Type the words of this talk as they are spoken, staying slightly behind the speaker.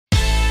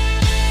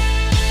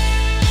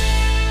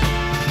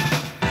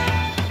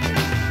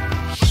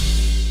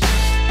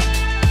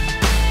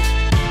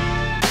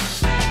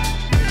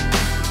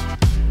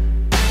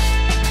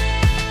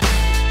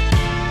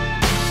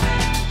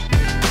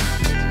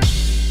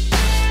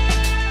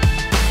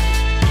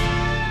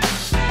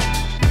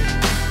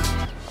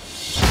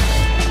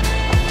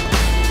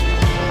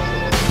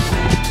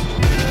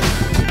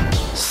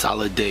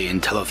day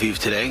in Tel Aviv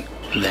today.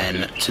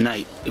 Then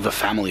tonight, we have a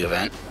family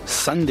event.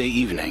 Sunday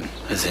evening,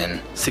 as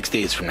in 6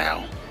 days from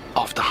now,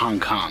 off to Hong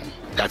Kong.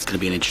 That's going to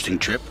be an interesting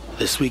trip.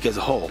 This week as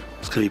a whole,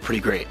 it's going to be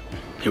pretty great.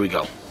 Here we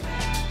go.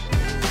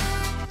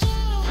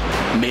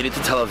 Made it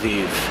to Tel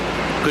Aviv.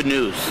 Good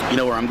news. You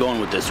know where I'm going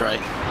with this, right?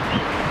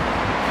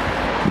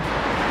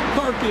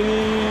 Parking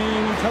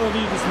in Tel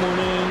Aviv this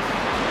morning.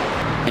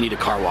 I need a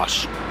car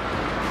wash,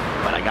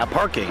 but I got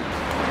parking.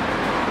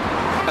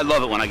 I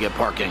love it when I get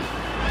parking.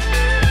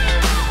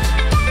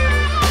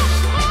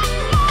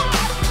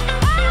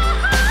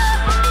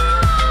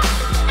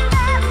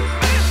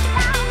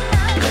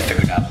 I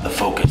figured out the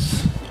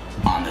focus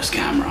on this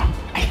camera.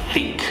 I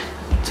think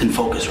it's in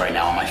focus right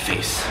now on my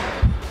face.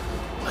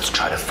 Let's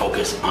try to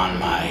focus on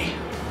my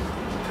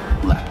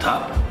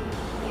laptop.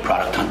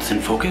 Product Hunt's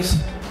in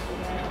focus.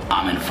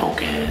 I'm in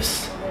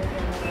focus.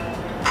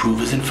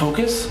 Prove is in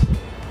focus.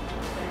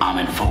 I'm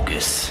in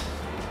focus.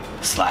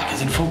 Slack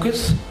is in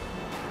focus.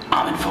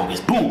 I'm in focus.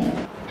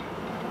 Boom.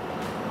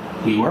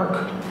 We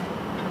work.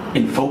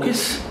 In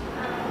focus.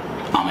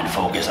 I'm in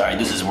focus. All right,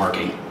 this is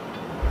working.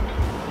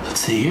 Let's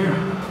see here.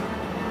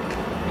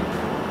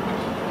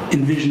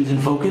 Envision's in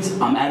focus.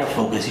 I'm out of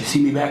focus. You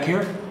see me back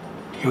here?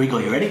 Here we go.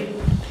 You ready?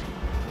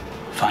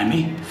 Find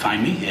me.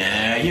 Find me.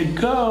 There you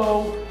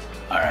go.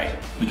 All right,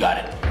 we got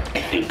it.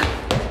 I think.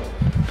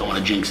 Don't want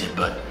to jinx it,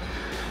 but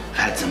I've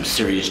had some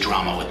serious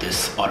drama with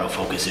this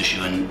autofocus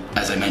issue, and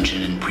as I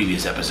mentioned in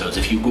previous episodes,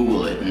 if you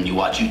Google it and you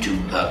watch YouTube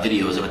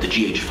videos about the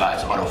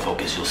GH5's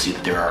autofocus, you'll see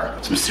that there are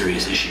some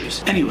serious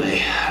issues.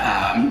 Anyway,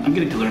 I'm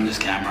getting to learn this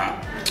camera.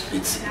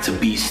 It's a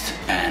beast,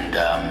 and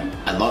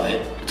I love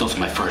it. It's also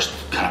my first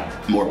kind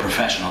of more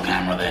professional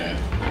camera than,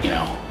 you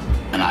know,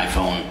 an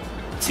iPhone.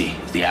 Let's see,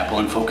 is the Apple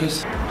in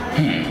focus?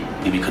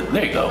 Maybe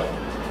there you go.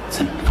 It's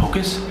in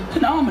focus.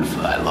 No,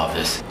 I love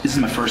this. This is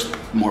my first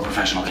more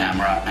professional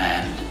camera,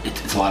 and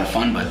it's a lot of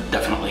fun, but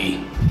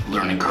definitely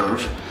learning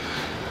curve.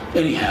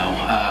 Anyhow,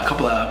 a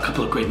couple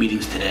of great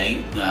meetings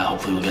today.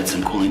 Hopefully we'll get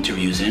some cool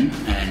interviews in,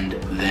 and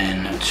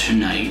then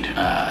tonight,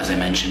 as I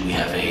mentioned, we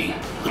have a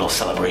little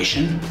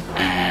celebration,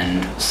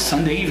 and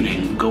Sunday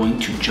evening, going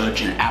to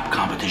judge an app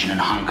competition in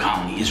Hong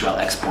Kong. The Israel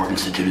Export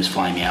Institute is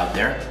flying me out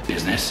there,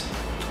 business.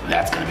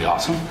 That's gonna be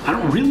awesome. I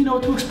don't really know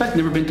what to expect.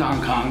 Never been to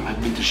Hong Kong.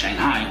 I've been to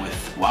Shanghai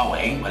with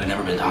Huawei, but I've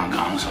never been to Hong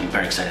Kong, so I'm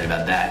very excited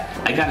about that.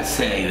 I gotta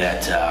say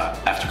that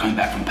after coming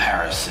back from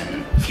Paris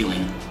and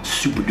feeling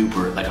super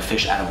duper like a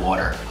fish out of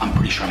water, I'm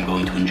pretty sure I'm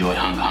going to enjoy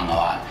Hong Kong a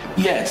lot.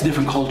 Yeah, it's a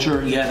different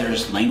culture. Yeah,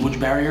 there's language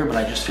barrier, but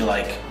I just feel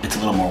like it's a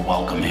little more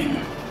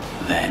welcoming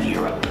than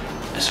Europe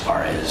as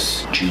far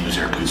as Jews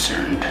are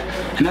concerned.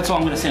 And that's all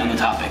I'm gonna say on the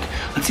topic.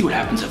 Let's see what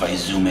happens if I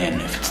zoom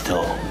in, if it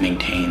still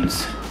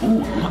maintains.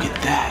 Ooh, look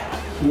at that.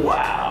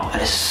 Wow,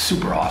 that is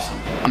super awesome.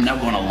 I'm now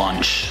going to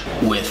lunch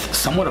with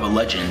somewhat of a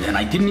legend, and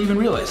I didn't even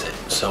realize it.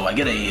 So I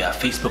get a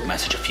Facebook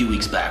message a few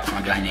weeks back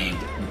from a guy named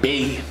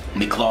Bay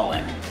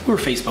McLaughlin. We were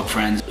Facebook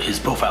friends. His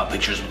profile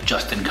pictures with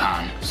Justin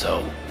Khan,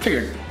 so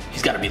figured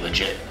he's got to be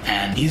legit.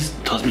 And he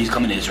tells me he's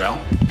coming to Israel,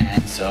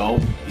 and so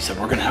he said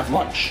we're going to have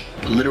lunch.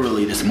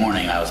 Literally this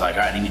morning, I was like, all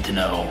right, I need to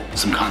know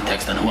some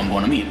context on who I'm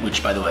going to meet,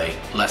 which, by the way,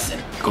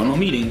 lesson. Going to a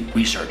meeting,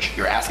 research.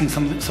 You're asking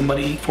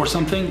somebody for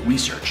something,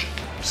 research.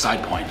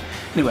 Side point.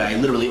 Anyway, I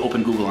literally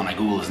opened Google and I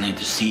Googled his name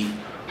to see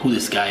who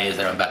this guy is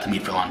that I'm about to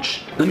meet for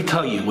lunch. Let me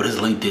tell you what his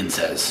LinkedIn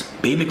says.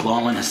 Bay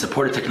McLaughlin has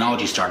supported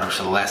technology startups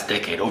for the last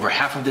decade. Over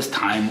half of this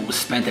time was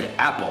spent at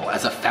Apple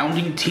as a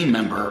founding team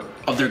member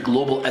of their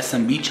global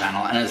SMB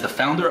channel and as the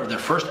founder of their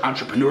first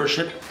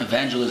Entrepreneurship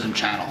Evangelism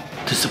channel.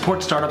 To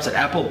support startups at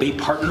Apple, Bay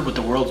partnered with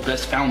the world's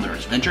best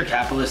founders, venture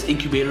capitalists,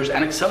 incubators,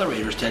 and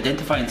accelerators to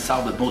identify and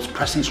solve the most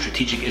pressing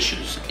strategic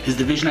issues. His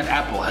division at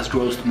Apple has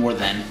grossed more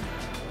than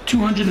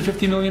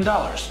 $250 million.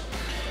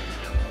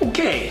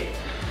 Okay,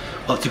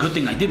 well, it's a good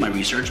thing I did my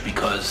research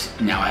because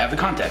now I have the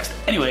context.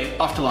 Anyway,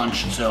 off to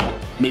lunch, so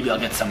maybe I'll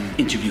get some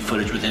interview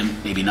footage with him,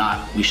 maybe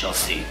not, we shall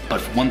see.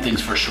 But one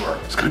thing's for sure,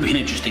 it's gonna be an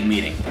interesting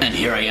meeting. And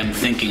here I am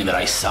thinking that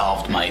I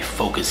solved my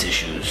focus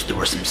issues. There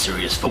were some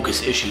serious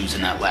focus issues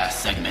in that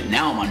last segment.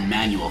 Now I'm on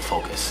manual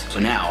focus.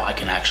 So now I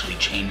can actually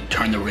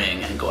turn the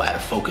ring and go out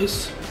of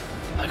focus,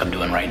 like I'm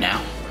doing right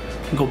now,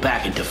 and go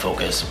back into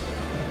focus,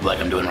 like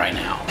I'm doing right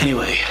now.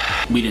 Anyway,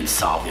 we didn't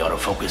solve the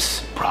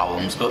autofocus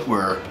problems, but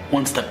we're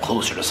one step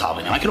closer to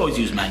solving them. I could always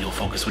use manual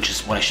focus, which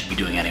is what I should be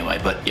doing anyway,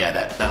 but yeah,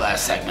 that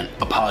last segment,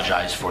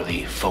 apologize for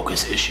the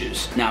focus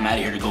issues. Now I'm out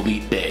of here to go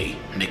meet Bay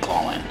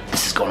McLaughlin.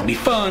 This is gonna be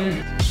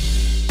fun.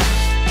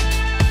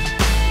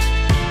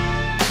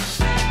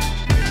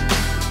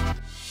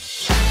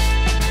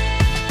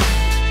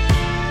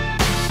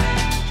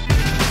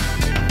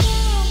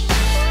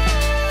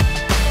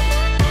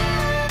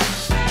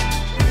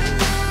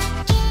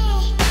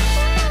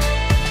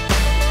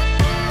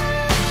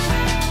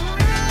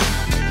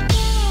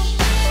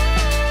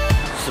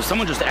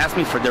 Someone just asked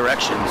me for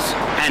directions,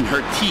 and her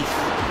teeth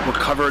were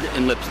covered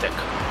in lipstick.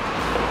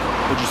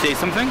 Would you say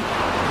something?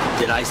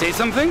 Did I say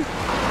something?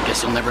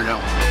 Guess you'll never know.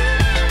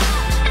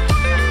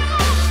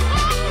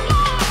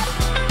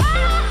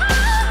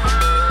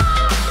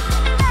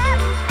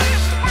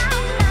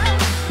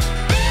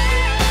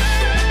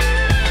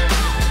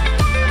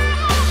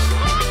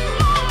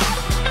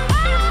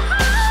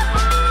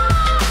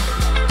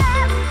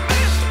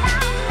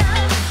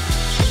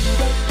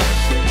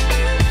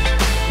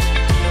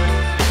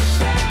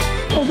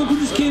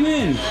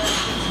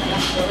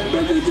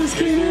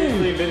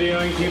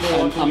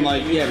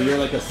 Yeah, but you're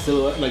like a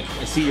silhouette. Like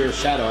I see your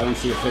shadow. I don't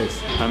see your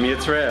face. I'm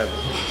Yitzreb.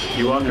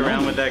 You walk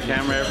around with that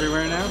camera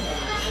everywhere now?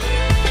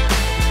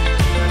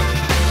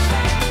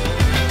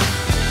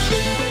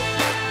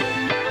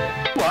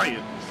 Who are you?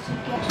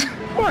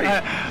 Who are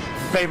you?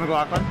 Bay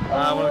McLaughlin,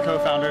 one of the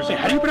co-founders. Wait,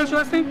 how do you pronounce your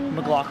last name?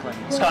 McLaughlin.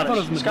 I thought it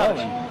was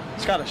McLaughlin.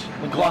 Scottish.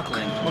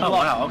 McLaughlin. Oh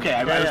wow, okay.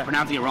 I was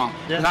pronouncing it wrong.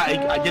 Yeah.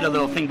 I did a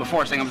little thing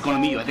before saying I was going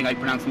to meet you. I think I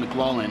pronounced it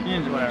McLaughlin.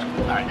 Whatever.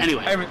 All right.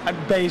 Anyway,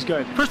 Bay's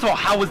good. first of all,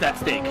 how was that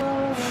steak?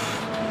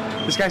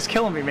 This guy's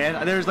killing me,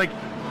 man. There's like,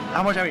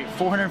 how much I mean?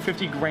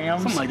 450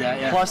 grams. Something like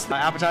that, yeah. Plus the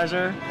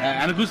appetizer.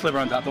 And a goose liver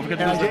on top. Don't forget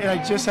the goose liver. And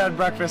I just had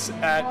breakfast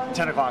at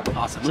 10 o'clock.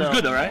 Awesome. It was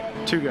good though, right?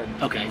 Too good.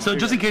 Okay. So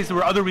just in case there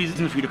were other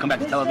reasons for you to come back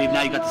to Tel Aviv,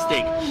 now you got the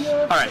steak.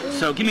 All right.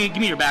 So give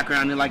me your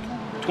background in like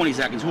 20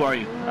 seconds. Who are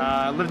you?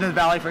 Lived in the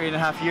Valley for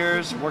 8.5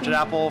 years. Worked at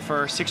Apple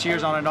for 6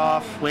 years on and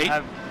off. Wait.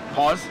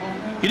 Pause.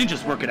 You didn't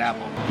just work at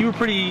Apple. You were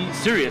pretty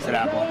serious at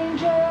Apple.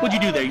 What'd you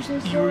do there?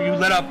 You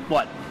led up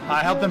what?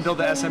 I helped them build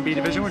the SMB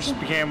division, which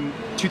became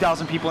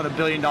 2,000 people and $1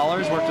 billion.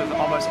 Worked with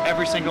almost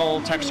every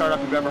single tech startup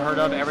you've ever heard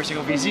of, every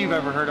single VC you've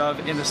ever heard of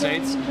in the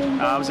States.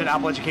 I was in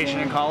Apple Education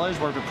in college,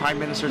 worked with Prime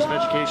Ministers of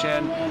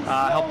Education,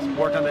 helped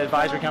work on the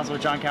advisory council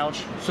with John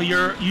Couch. So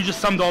you just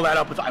summed all that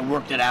up with I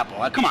worked at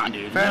Apple. Come on,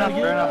 dude. Fair enough.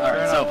 All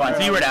right, so fine.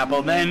 So you were at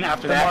Apple. Then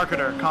after that,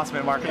 Marketer,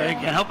 consummate marketer. I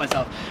can't help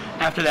myself.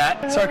 After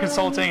that, started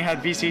consulting,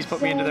 had VCs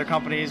put me into their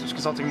companies, was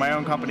consulting my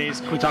own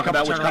companies. Can we talk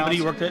about which company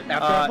you worked at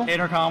after Apple?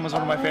 Intercom was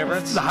one of my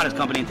favorites. It's the hottest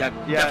company in tech.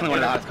 Yeah, definitely one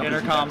of the hottest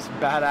companies. Intercom's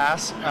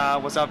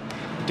badass. What's up,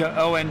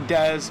 Owen,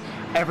 Dez,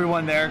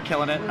 everyone there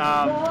killing it.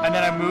 And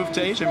then I moved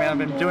to Asia, man. I've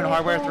been doing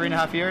hardware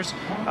 3.5 years.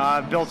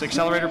 Built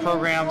accelerator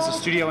programs, a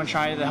studio in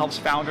China that helps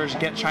founders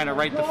get China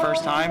right the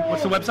first time.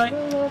 What's the website?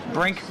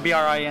 Brink,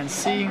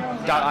 BRINC.io.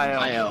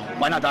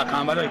 Why not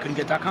 .com? By the way, you couldn't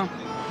get .com?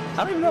 I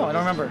don't even know. I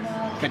don't remember.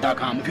 Get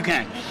 .com if you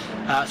can.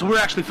 So we're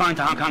actually flying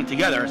to Hong Kong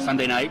together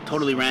Sunday night.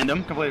 Totally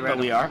random. Completely random.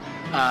 But we are.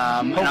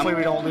 Hopefully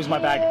we don't lose my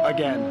bag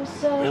again.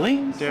 Really?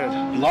 Dude,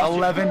 you lost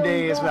 11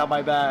 days without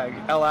my bag.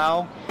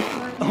 LL.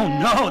 Oh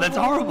no, that's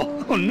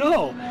horrible. Oh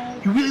no.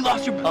 You really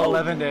lost your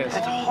 11 days.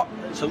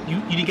 That's so you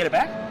didn't get it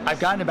back? I've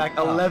gotten it back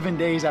 11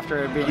 days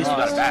after it being At least lost.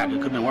 you got it back. It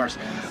could have been worse.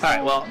 All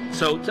right, well,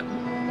 so is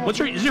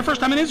this your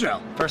first time in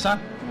Israel? First time?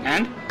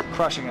 And?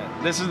 Crushing it.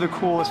 This is the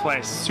coolest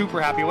place.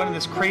 Super happy. Went on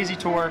this crazy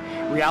tour,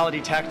 reality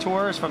tech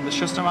tours from the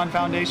Schusterman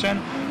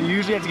Foundation. You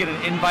usually have to get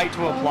an invite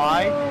to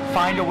apply.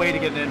 Find a way to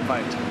get an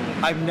invite.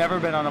 I've never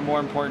been on a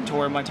more important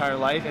tour in my entire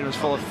life. It was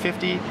full of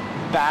 50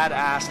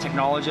 badass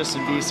technologists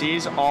and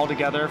VCs all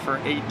together for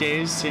 8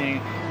 days,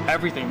 seeing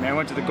everything, man.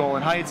 Went to the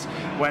Golan Heights,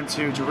 went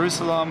to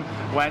Jerusalem,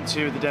 went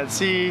to the Dead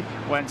Sea,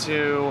 went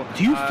to...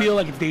 Do you feel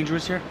like it's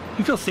dangerous here? Do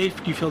you feel safe?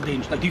 Do you feel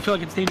dangerous? Like, do you feel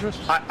like it's dangerous?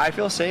 I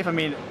feel safe. I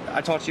mean,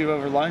 I talked to you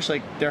over lunch.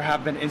 Like, there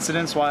have been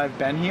incidents while I've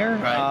been here.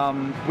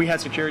 Right. We had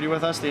security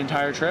with us the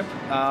entire trip,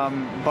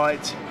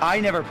 but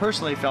I never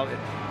personally felt it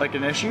like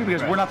an issue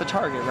because we're not the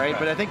target, right?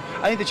 But I think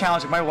the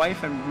challenge, my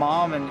wife and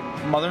mom and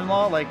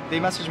mother-in-law, like, they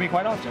message me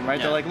quite often, right?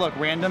 Yeah. They're like, look,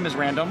 random is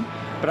random.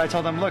 But I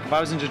tell them, look, if I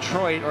was in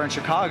Detroit or in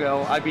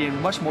Chicago, I'd be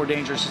in much more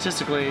danger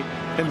statistically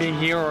than being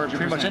here or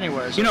pretty much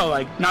anywhere. So. You know,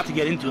 like, not to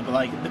get into it, but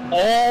like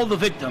all the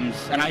victims,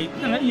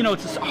 and you know,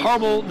 it's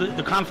horrible.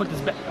 The conflict is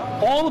bad.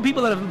 All the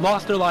people that have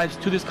lost their lives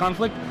to this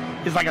conflict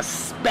is like a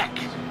speck,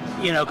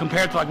 you know,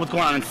 compared to like what's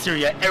going on in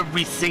Syria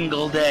every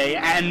single day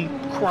and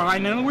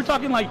crime. And we're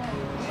talking like,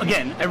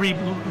 again, every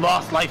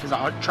lost life is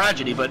a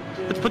tragedy. But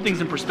let's put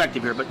things in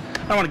perspective here. But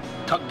I don't want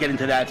to get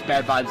into that. It's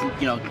bad vibes,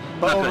 you know.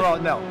 But overall,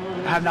 no.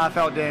 Have not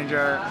felt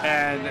danger,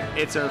 and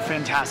it's a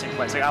fantastic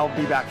place. Like, I'll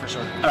be back for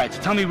sure. All right, so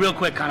tell me real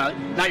quick, kind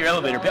of, not your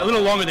elevator pitch, a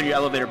little longer than your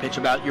elevator pitch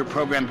about your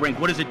program, Brink.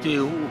 What does it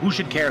do? Who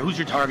should care? Who's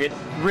your target?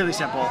 Really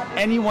simple.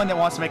 Anyone that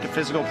wants to make a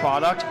physical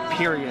product,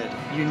 period.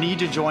 You need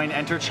to join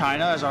Enter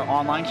China as our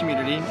online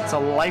community. It's a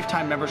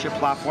lifetime membership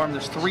platform.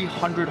 There's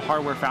 300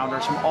 hardware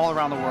founders from all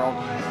around the world,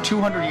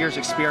 200 years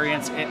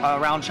experience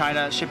around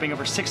China, shipping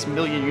over 6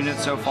 million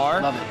units so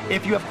far. Love it.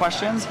 If you have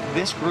questions,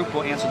 this group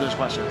will answer those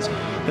questions.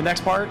 The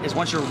next part is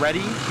once you're ready,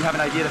 you have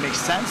an idea that makes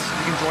sense,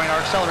 you can join our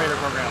accelerator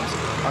programs.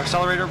 Our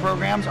accelerator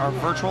programs are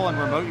virtual and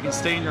remote. You can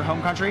stay in your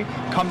home country,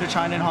 come to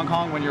China and Hong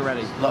Kong when you're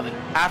ready. Love it.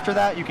 After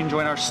that, you can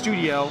join our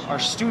studio. Our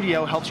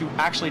studio helps you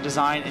actually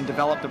design and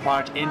develop the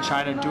product in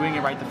China, doing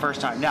it right the first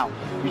time. Now,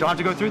 you don't have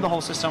to go through the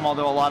whole system,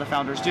 although a lot of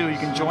founders do. You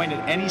can join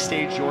at any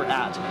stage you're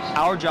at.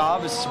 Our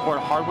job is to support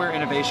hardware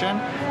innovation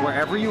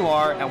wherever you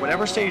are, at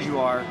whatever stage you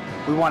are.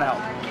 We want to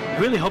help. I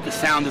really hope the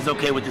sound is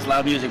okay with this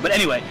loud music. But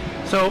anyway,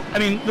 so, I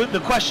mean, the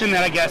question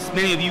that I guess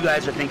many of you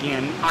guys are thinking,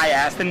 and I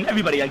asked, and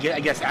everybody I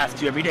guess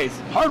asks you every day is,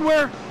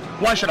 hardware?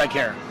 Why should I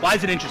care? Why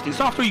is it interesting?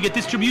 Software, you get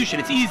distribution.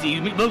 It's easy.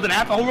 You build an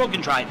app, the whole world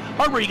can try.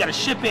 Hardware, you got to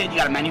ship it. You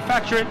got to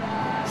manufacture it.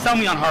 Sell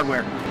me on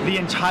hardware. The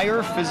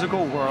entire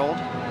physical world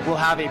will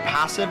have a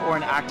passive or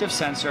an active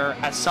sensor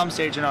at some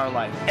stage in our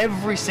life.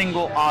 Every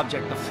single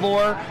object, the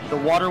floor, the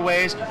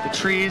waterways, the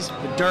trees,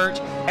 the dirt,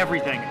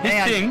 everything.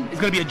 This thing is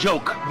going to be a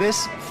joke.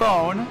 This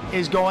phone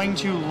is going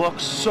to look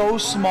so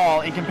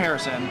small in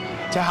comparison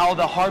to how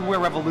the hardware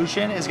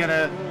revolution is going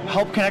to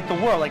help connect the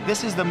world. Like,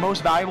 this is the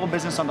most valuable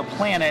business on the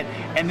planet,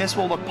 and this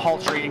will look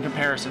paltry in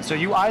comparison. So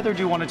you either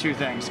do one of two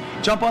things.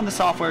 Jump on the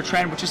software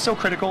trend, which is so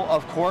critical.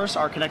 Of course,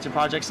 our connected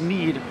projects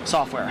need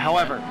software.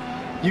 However,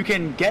 you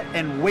can get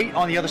and wait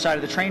on the other side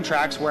of the train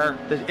tracks where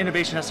the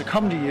innovation has to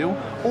come to you,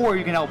 or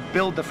you can help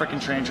build the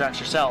freaking train tracks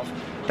yourself.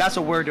 That's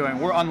what we're doing.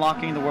 We're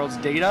unlocking the world's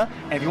data.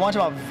 And if you want to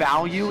talk about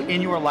value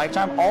in your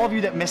lifetime, all of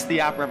you that missed the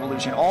app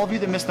revolution, all of you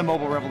that missed the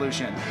mobile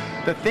revolution,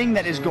 the thing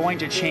that is going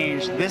to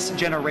change this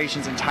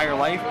generation's entire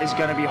life is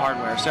going to be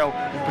hardware. So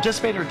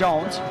participate or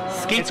don't.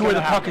 Skate to where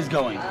the puck is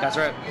going. That's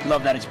right.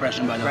 Love that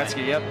expression, by the way.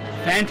 Gretzky, yep.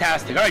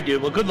 Fantastic. All right,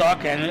 dude. Well, good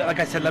luck. And like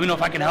I said, let me know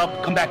if I can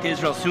help. Come back to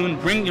Israel soon.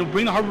 Bring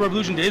the hardware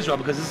revolution to Israel,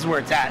 because this is where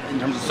it's at in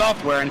terms of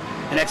software, and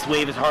the next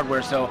wave is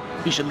hardware. So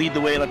we should lead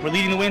the way like we're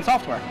leading the way in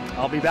software.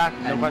 I'll be back.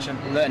 No question.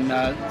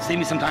 And save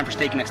me some time for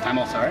steak next time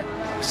also, all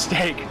right?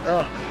 Steak.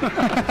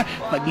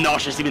 Like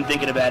nauseous even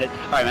thinking about it.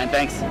 All right, man,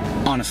 thanks.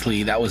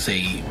 Honestly, that was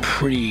a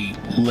pretty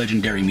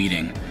legendary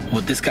meeting.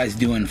 What this guy's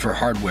doing for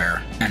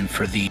hardware and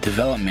for the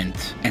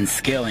development and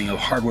scaling of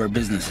hardware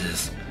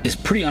businesses is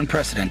pretty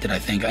unprecedented, I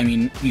think. I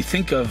mean, you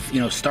think of,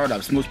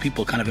 startups, most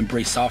people kind of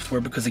embrace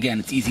software because, again,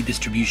 it's easy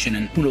distribution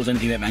and who knows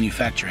anything about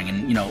manufacturing.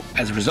 And,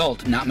 as a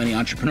result, not many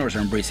entrepreneurs are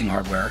embracing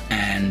hardware,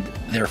 and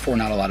therefore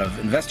not a lot of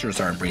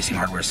investors are embracing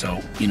hardware.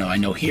 So, I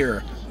know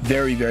here,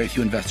 very, very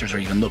few investors are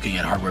even looking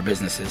at hardware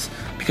businesses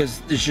because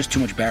there's just too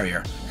much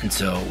barrier. And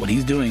so what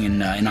he's doing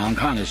in Hong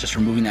Kong is just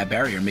removing that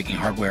barrier, making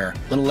hardware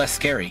a little less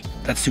scary.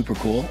 That's super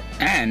cool.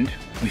 And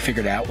we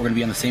figured out we're going to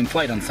be on the same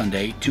flight on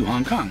Sunday to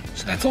Hong Kong.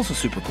 So that's also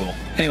super cool.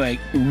 Anyway,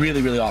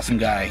 really, really awesome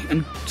guy.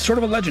 And sort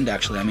of a legend,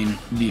 actually. I mean,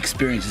 the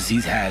experiences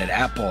he's had at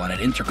Apple and at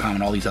Intercom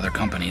and all these other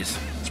companies.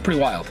 It's pretty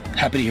wild.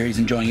 Happy to hear he's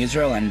enjoying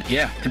Israel. And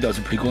yeah, I think that was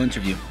a pretty cool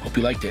interview. Hope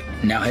you liked it.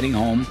 Now heading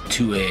home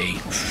to a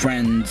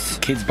friend's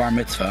kid's bar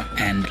mitzvah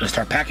and gonna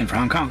start packing for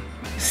Hong Kong.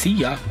 See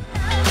ya.